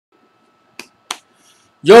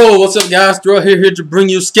Yo, what's up, guys? Throw here to bring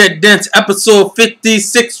you Sket Dance episode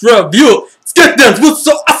 56 review. Sket Dance, what's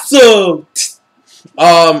so awesome?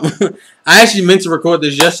 I actually meant to record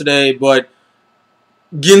this yesterday, but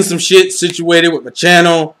getting some shit situated with my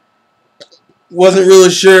channel, wasn't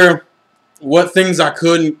really sure what things if I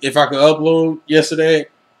could upload yesterday,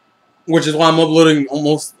 which is why I'm uploading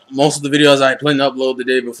most of the videos I planned to upload the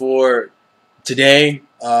day before today.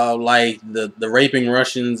 Like the raping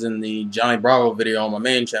Russians and the Johnny Bravo video on my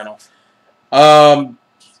main channel.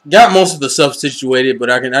 Got most of the stuff situated,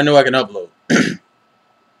 but I know I can upload.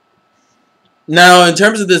 Now, in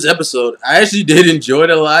terms of this episode, I actually did enjoy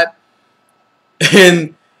it a lot,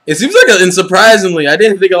 and it seems like, and surprisingly, I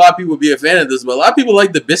didn't think a lot of people would be a fan of this, but a lot of people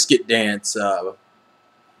like the biscuit dance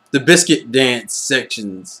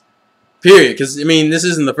sections. Period. Because I mean, this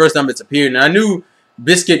isn't the first time it's appeared, and I knew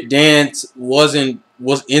biscuit dance was in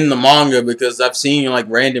the manga because I've seen like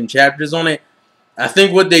random chapters on it. I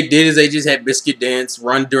think what they did is they just had biscuit dance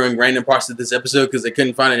run during random parts of this episode because they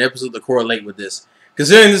couldn't find an episode to correlate with this.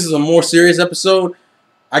 Considering this is a more serious episode,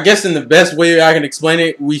 I guess in the best way I can explain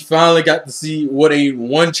it, we finally got to see what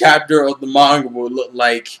one chapter of the manga would look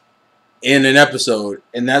like in an episode,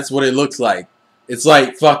 and that's what it looks like. It's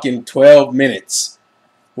like fucking 12 minutes.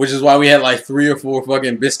 Which is why we had like 3 or 4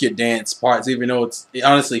 fucking biscuit dance parts, even though it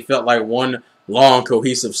honestly felt like one long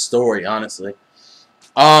cohesive story, honestly.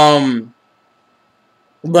 But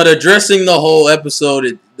addressing the whole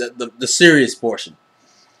episode, the serious portion.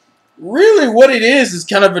 Really what it is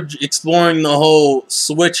kind of exploring the whole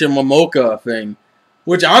Switch and Momoka thing.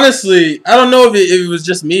 Which honestly, I don't know if it was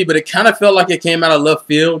just me, but it kind of felt like it came out of left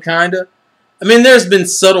field, kind of. I mean, there's been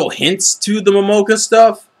subtle hints to the Momoka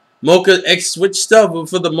stuff. MomokaxSwitch stuff, but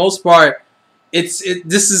for the most part, this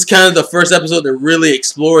is kind of the first episode that really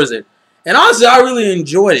explores it. And honestly, I really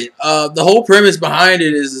enjoyed it. The whole premise behind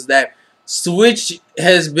it is that Switch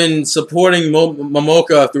has been supporting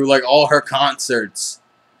Momoka through like all her concerts.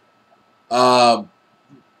 All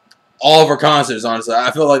of her concerts, honestly.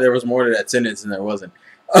 I feel like there was more to that sentence than there wasn't.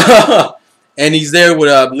 And he's there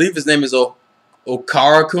with, I believe his name is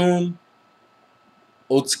Okara-kun.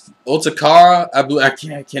 Otakara,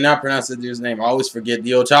 I cannot pronounce the dude's name. I always forget,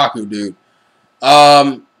 the otaku dude.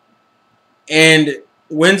 And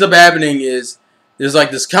what ends up happening is there's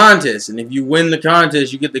like this contest, and if you win the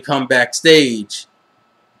contest, you get to come backstage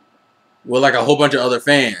with like a whole bunch of other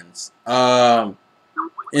fans. And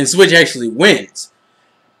Switch actually wins,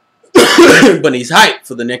 but he's hyped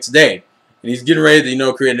for the next day, and he's getting ready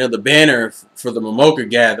to create another banner for the Momoka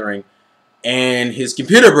gathering. And his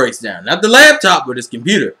computer breaks down. Not the laptop, but his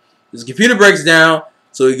computer. His computer breaks down,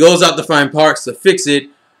 so he goes out to find parts to fix it,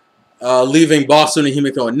 leaving Boston and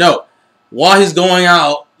Himiko a note. While he's going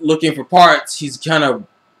out looking for parts, he's kind of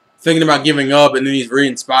thinking about giving up, and then he's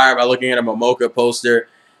re-inspired by looking at a Momoka poster.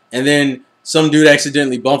 And then some dude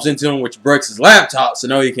accidentally bumps into him, which breaks his laptop, so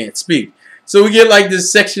now he can't speak. So we get like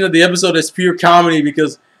this section of the episode that's pure comedy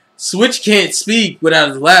because Switch can't speak without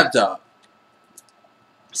his laptop.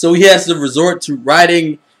 So he has to resort to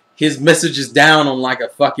writing his messages down on like a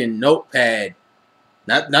fucking notepad.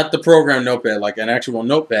 Not the program notepad, like an actual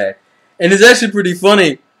notepad. And it's actually pretty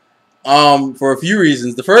funny for a few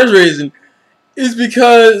reasons. The first reason is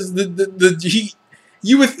because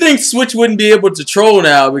you would think Switch wouldn't be able to troll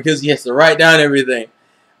now because he has to write down everything.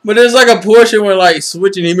 But there's like a portion where like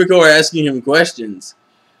Switch and Himiko are asking him questions.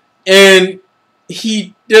 And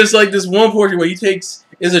there's like this one portion where it's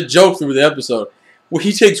a joke through the episode, where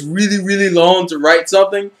he takes really, really long to write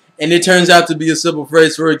something, and it turns out to be a simple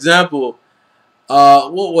phrase. For example,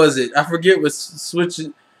 what was it? I forget what Switch...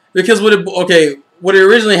 Because what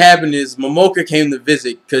originally happened is Momoka came to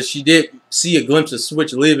visit, because she did see a glimpse of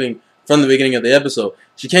Switch leaving from the beginning of the episode.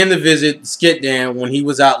 She came to visit Sket Dan when he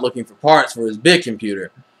was out looking for parts for his big computer,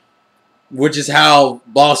 which is how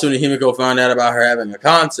Boston and Himiko found out about her having a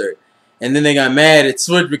concert. And then they got mad at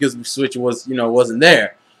Switch because Switch wasn't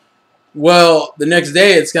there. Well, the next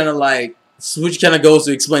day, it's kind of like Switch kind of goes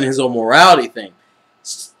to explain his own morality thing.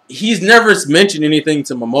 He's never mentioned anything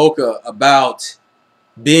to Momoka about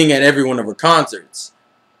being at every one of her concerts.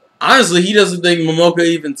 Honestly, he doesn't think Momoka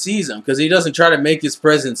even sees him because he doesn't try to make his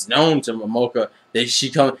presence known to Momoka that he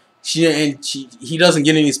doesn't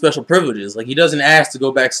get any special privileges. Like, he doesn't ask to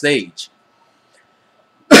go backstage.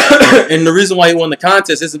 And the reason why he won the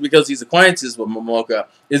contest isn't because he's acquaintances with Momoka.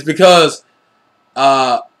 It's because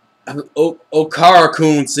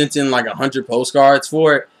Okara-kun sent in like 100 postcards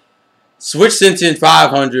for it. Switch sent in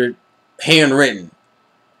 500 handwritten,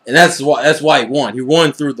 and that's why he won. He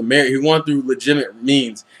won through legitimate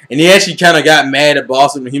means, and he actually kind of got mad at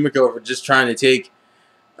Boston and Himiko for just trying to take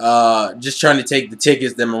the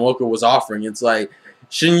tickets that Momoka was offering. It's like,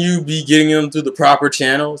 shouldn't you be getting them through the proper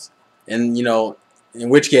channels? And, you know, in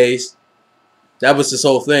which case, that was this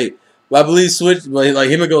whole thing. But I believe Switch, like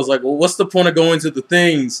Himiko's like, well, what's the point of going to the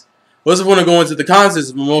things? What's the point of going to the concerts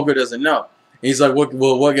if Momoka doesn't know? And he's like,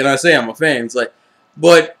 what can I say? I'm a fan. It's like,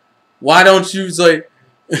 but why don't you? It's like,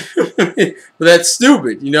 but that's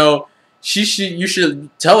stupid. You know, you should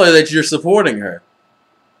tell her that you're supporting her.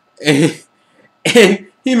 And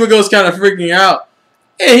Himiko's kind of freaking out.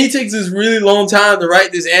 And he takes this really long time to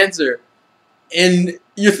write this answer. And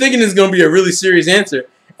you're thinking it's going to be a really serious answer.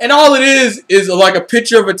 And all it is like a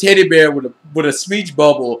picture of a teddy bear with a speech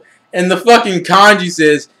bubble. And the fucking kanji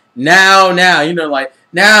says, now, you know, like,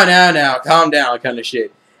 now, calm down kind of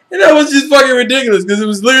shit. And that was just fucking ridiculous because it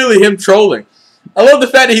was literally him trolling. I love the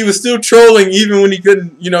fact that he was still trolling even when he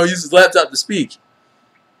couldn't, you know, use his laptop to speak.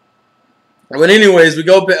 But anyways, we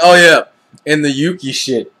go back. Oh, yeah. And the Yuki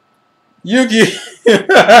shit. Yuki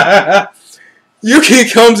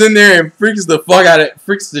comes in there and freaks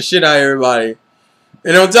the shit out of everybody.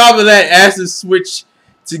 And on top of that, asks Switch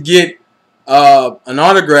to get an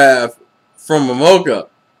autograph from Momoka.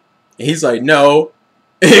 And he's like, no.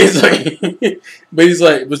 And he's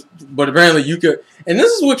like, but apparently Yuki. And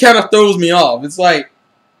this is what kind of throws me off. It's like,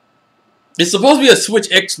 it's supposed to be a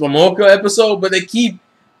Switch X Momoka episode, but they keep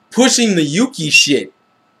pushing the Yuki shit.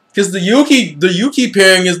 Because the Yuki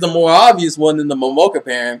pairing is the more obvious one than the Momoka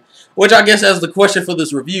pairing. Which I guess as the question for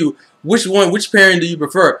this review, which pairing do you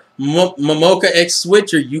prefer?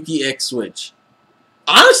 MomokaxSwitch or Yuki-X-Switch?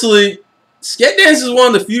 Honestly, Sket Dance is one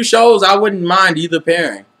of the few shows I wouldn't mind either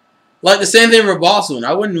pairing. Like the same thing for Boston.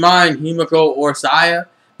 I wouldn't mind Himiko or Saya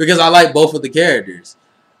because I like both of the characters.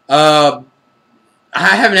 I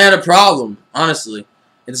haven't had a problem, honestly.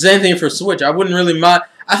 It's the same thing for Switch. I wouldn't really mind.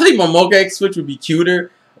 I think MomokaxSwitch would be cuter,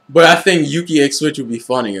 but I think Yuki-X-Switch would be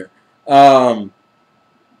funnier. But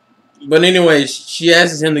anyway, she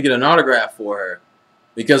asks him to get an autograph for her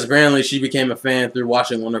because apparently she became a fan through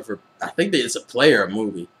watching one of her. I think it's a play or a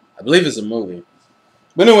movie. I believe it's a movie.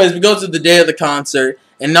 But anyways, we go to the day of the concert,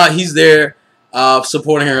 and now he's there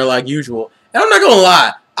supporting her like usual. And I'm not gonna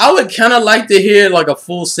lie, I would kind of like to hear like a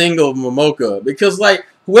full single of Momoka because like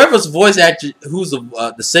whoever's voice actor, who's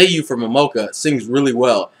the seiyuu for Momoka, sings really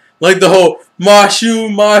well. Like the whole marshmallow.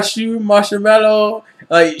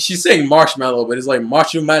 Like she's saying marshmallow, but it's like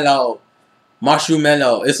marshmallow.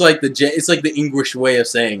 It's like the English way of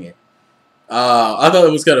saying it. I thought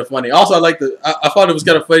it was kind of funny. Also, I thought it was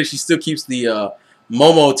kind of funny. She still keeps the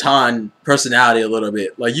Momo-tan personality a little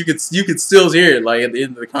bit. Like you could still hear it. Like at the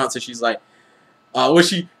end of the concert, she's like, what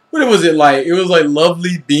was it like? It was like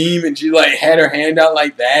lovely beam, and she like had her hand out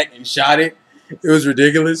like that and shot it. It was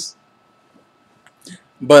ridiculous.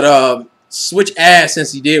 But Switch asked,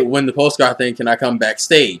 since he did win the postcard thing, can I come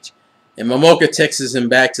backstage? And Momoka texts him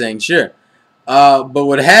back saying sure. But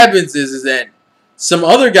what happens is that some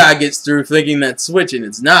other guy gets through thinking that's Switch, and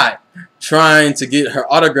it's not, trying to get her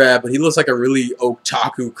autograph, but he looks like a really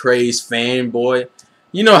otaku crazed fanboy.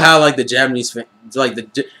 You know how like the Japanese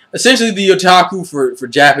essentially the otaku for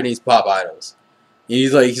Japanese pop idols. And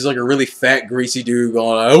he's like a really fat, greasy dude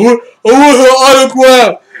going like, I want her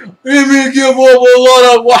autograph. Let me give up a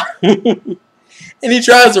lot of and he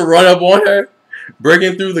tries to run up on her,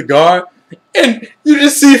 breaking through the guard, and you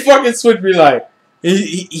just see fucking Switch be like,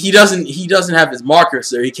 he doesn't have his marker,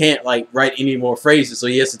 so he can't like write any more phrases, so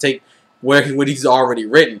he has to take what he's already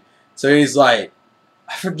written. So he's like,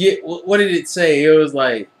 I forget what did it say. It was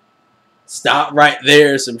like, stop right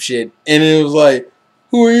there, or some shit, and it was like,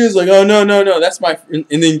 who are you? It's like, oh no, that's my. And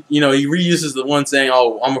then you know he reuses the one saying,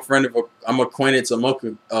 oh, I'm acquainted of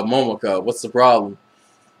Momoka. What's the problem?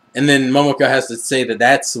 And then Momoka has to say that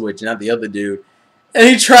that's Switch, not the other dude.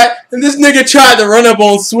 And this nigga tried to run up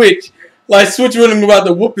on Switch, like Switch was about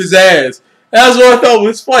to whoop his ass. That's what I thought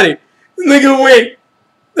was funny. This nigga went.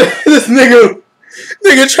 This nigga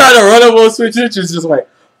tried to run up on Switch. Switch was just like,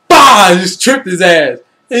 bah, just tripped his ass.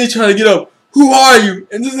 And he tried to get up. Who are you?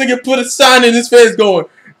 And this nigga put a sign in his face going,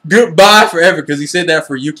 goodbye forever, because he said that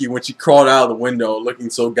for Yuki when she crawled out of the window looking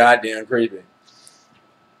so goddamn creepy.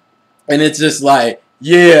 And it's just like,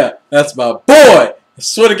 yeah, that's my boy. I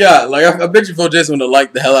swear to God. Like, I bet you Phil Jason would have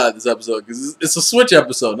liked the hell out of this episode, because it's a Switch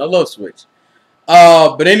episode, and I love Switch.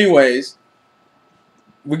 But anyways,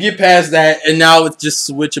 we get past that, and now it's just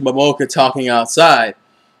Switch and Momoka talking outside.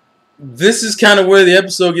 This is kind of where the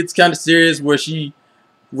episode gets kind of serious, where she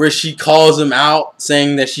calls him out,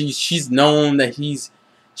 saying that she's known that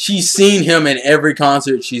she's seen him at every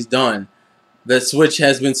concert she's done, that Switch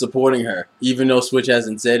has been supporting her, even though Switch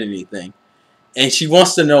hasn't said anything. And she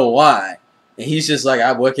wants to know why. And he's just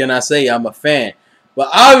like, what can I say? I'm a fan. But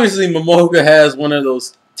obviously Momoka has one of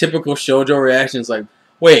those typical shoujo reactions like,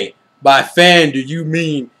 wait, by fan do you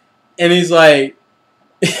mean? And he's like,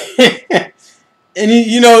 and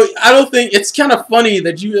he, I don't think it's kind of funny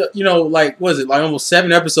that like, what is it, like almost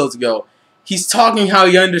 7 episodes ago, he's talking how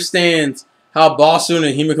he understands how Bosun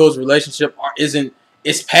and Himiko's relationship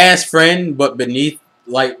it's past friend but beneath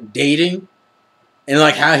like dating, and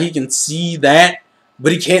like how he can see that,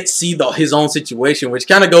 but he can't see his own situation, which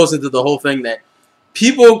kind of goes into the whole thing that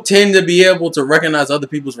people tend to be able to recognize other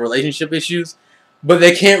people's relationship issues, but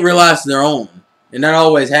they can't realize their own, and that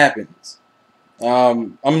always happens.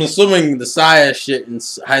 I'm assuming the Saya shit in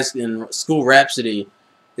School Rhapsody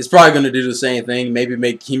is probably going to do the same thing. Maybe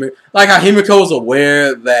make Himiko, like how Himiko's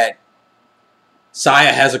aware that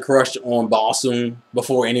Saya has a crush on Bosun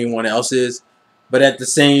before anyone else is, but at the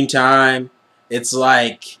same time, it's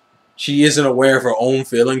like she isn't aware of her own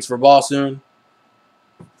feelings for Bosun.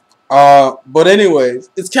 But anyways,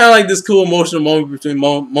 it's kind of like this cool emotional moment between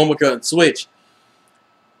Momoka and Switch.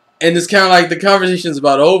 And it's kind of like the conversation's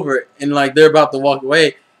about over, and like they're about to walk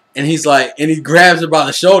away, and he's like, and he grabs her by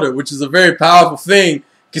the shoulder, which is a very powerful thing,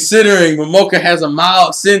 considering Momoka has a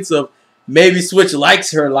mild sense of maybe Switch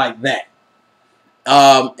likes her like that,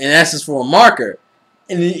 and asks for a marker,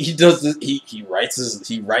 and he does this, he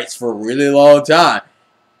writes for a really long time,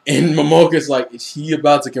 and Momoka's like, is he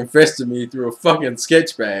about to confess to me through a fucking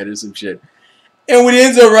sketch pad or some shit? And what he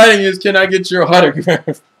ends up writing is, can I get your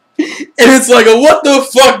autograph? And it's like a what the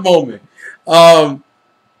fuck moment.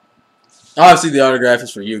 Obviously the autograph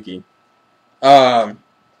is for Yuki. But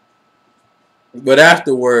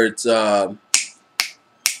afterwards,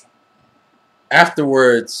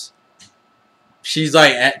 she's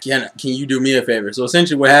like, can you do me a favor? So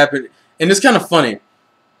essentially what happened, and it's kind of funny,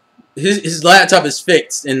 his laptop is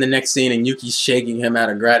fixed in the next scene, and Yuki's shaking him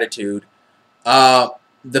out of gratitude.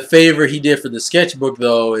 The favor he did for the sketchbook,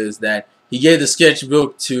 though, is that he gave the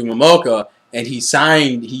sketchbook to Momoka, and he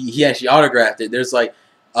actually autographed it. There's like,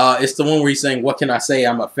 it's the one where he's saying, what can I say,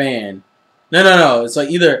 I'm a fan. No. It's like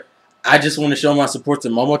either, I just want to show my support to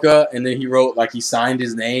Momoka, and then he wrote, like, he signed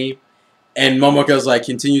his name, and Momoka's like,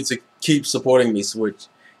 continue to keep supporting me, Switch.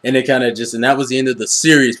 And it kind of just, and that was the end of the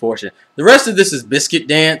series portion. The rest of this is Biscuit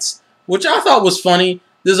Dance, which I thought was funny.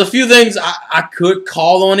 There's a few things I could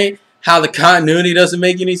call on it, how the continuity doesn't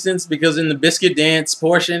make any sense, because in the Biscuit Dance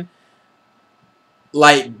portion,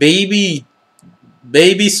 like, baby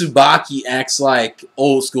Tsubaki acts like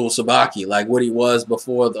old school Tsubaki, like what he was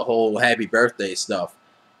before the whole happy birthday stuff.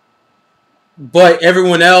 But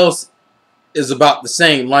everyone else is about the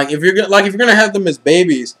same. Like if you're gonna have them as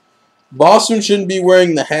babies, Bosun shouldn't be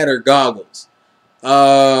wearing the hat or goggles.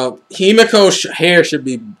 Himiko's hair should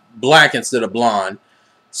be black instead of blonde.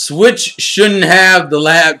 Switch shouldn't have the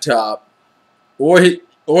laptop or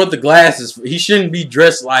the glasses. He shouldn't be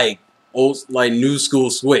dressed like new school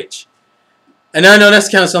Switch. And I know that's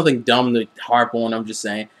kind of something dumb to harp on, I'm just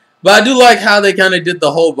saying. But I do like how they kind of did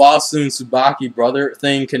the whole Bosun Tsubaki brother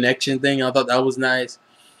thing, connection thing. I thought that was nice.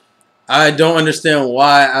 I don't understand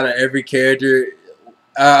why out of every character,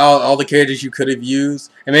 all the characters you could have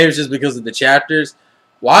used, and maybe it's just because of the chapters,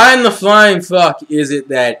 why in the flying fuck is it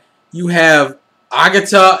that you have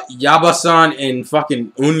Agata, Yabasan, and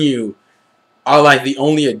fucking Unyu are like the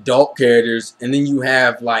only adult characters, and then you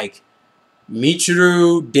have like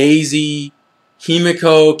Michiru, Daisy,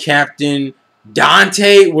 Himiko, Captain,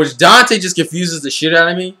 Dante, which Dante just confuses the shit out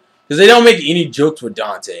of me, because they don't make any jokes with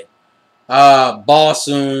Dante.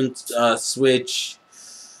 Bosun, Switch,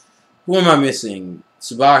 who am I missing?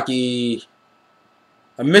 Tsubaki,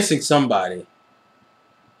 I'm missing somebody.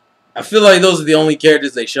 I feel like those are the only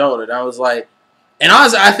characters they showed, and I was like, and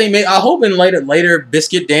honestly, I hope in later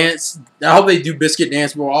Biscuit Dance, I hope they do Biscuit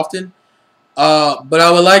Dance more often. But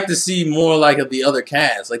I would like to see more like of the other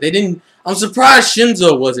cast. Like they didn't. I'm surprised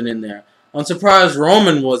Shinzo wasn't in there. I'm surprised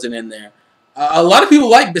Roman wasn't in there. A lot of people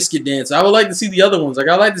like Biscuit Dance. I would like to see the other ones. Like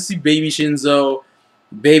I'd like to see Baby Shinzo,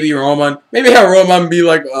 Baby Roman. Maybe have Roman be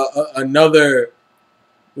like another.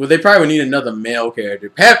 Well, they probably would need another male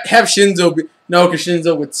character. Have Shinzo be because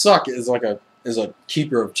Shinzo would suck as a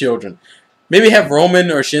keeper of children. Maybe have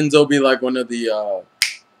Roman or Shinzo be like one of the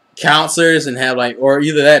counselors and have like, or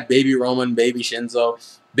either that, Baby Roman, Baby Shinzo,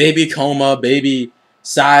 Baby Koma, Baby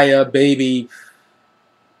Saya, Baby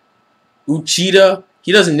Uchida.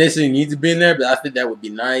 He doesn't necessarily need to be in there, but I think that would be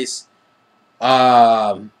nice.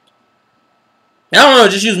 I don't know,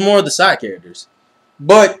 just use more of the side characters.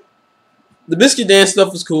 But the Biscuit Dance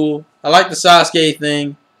stuff was cool. I like the Sasuke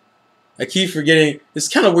thing. I keep forgetting. It's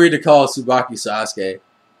kind of weird to call Tsubaki Sasuke,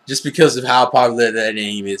 just because of how popular that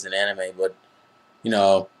name is in anime. But, you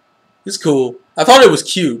know, it's cool. I thought it was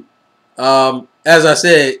cute. As I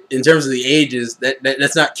said, in terms of the ages,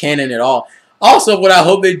 that's not canon at all. Also, what I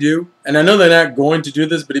hope they do, and I know they're not going to do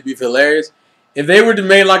this, but it'd be hilarious if they were to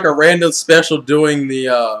make like a random special doing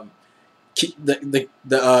the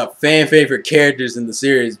fan favorite characters in the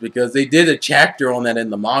series, because they did a chapter on that in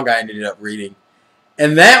the manga I ended up reading,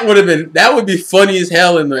 and that would be funny as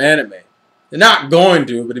hell in the anime. They're not going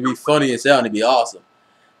to, but it'd be funny as hell and it'd be awesome.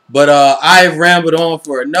 But I've rambled on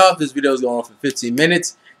for enough. This video is going on for 15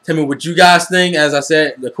 minutes. Tell me what you guys think. As I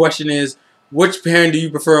said, the question is, which pairing do you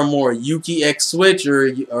prefer more, Yuki X Switch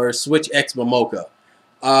or Switch X Momoka?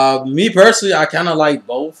 Me personally, I kind of like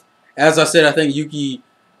both. As I said, I think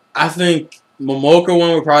Momoka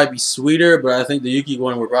one would probably be sweeter, but I think the Yuki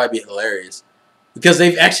one would probably be hilarious because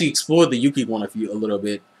they've actually explored the Yuki one a little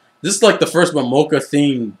bit. This is like the first Momoka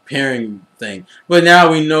themed pairing thing, but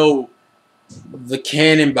now we know the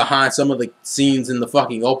canon behind some of the scenes in the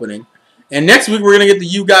fucking opening. And next week we're gonna get the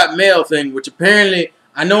You Got Mail thing, which apparently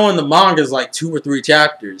I know in the manga is like 2 or 3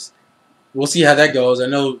 chapters. We'll see how that goes. I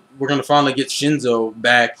know we're gonna finally get Shinzo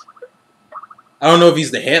back. I don't know if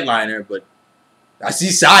he's the headliner, but I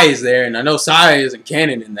see Sai is there, and I know Sai isn't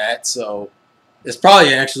canon in that, so it's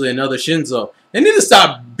probably actually another Shinzo. They need to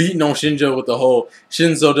stop beating on Shinzo with the whole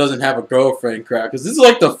Shinzo doesn't have a girlfriend crowd, because this is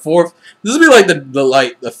like the 4th. This will be like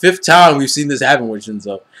the 5th time we've seen this happen with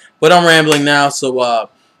Shinzo. But I'm rambling now, so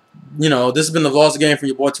you know, this has been the Vlogs Game from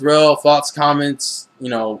your boy Terrell. Thoughts, comments, you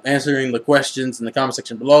know, answering the questions in the comment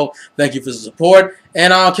section below. Thank you for the support,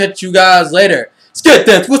 and I'll catch you guys later.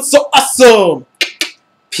 Sket, what's so awesome?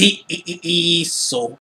 Peace.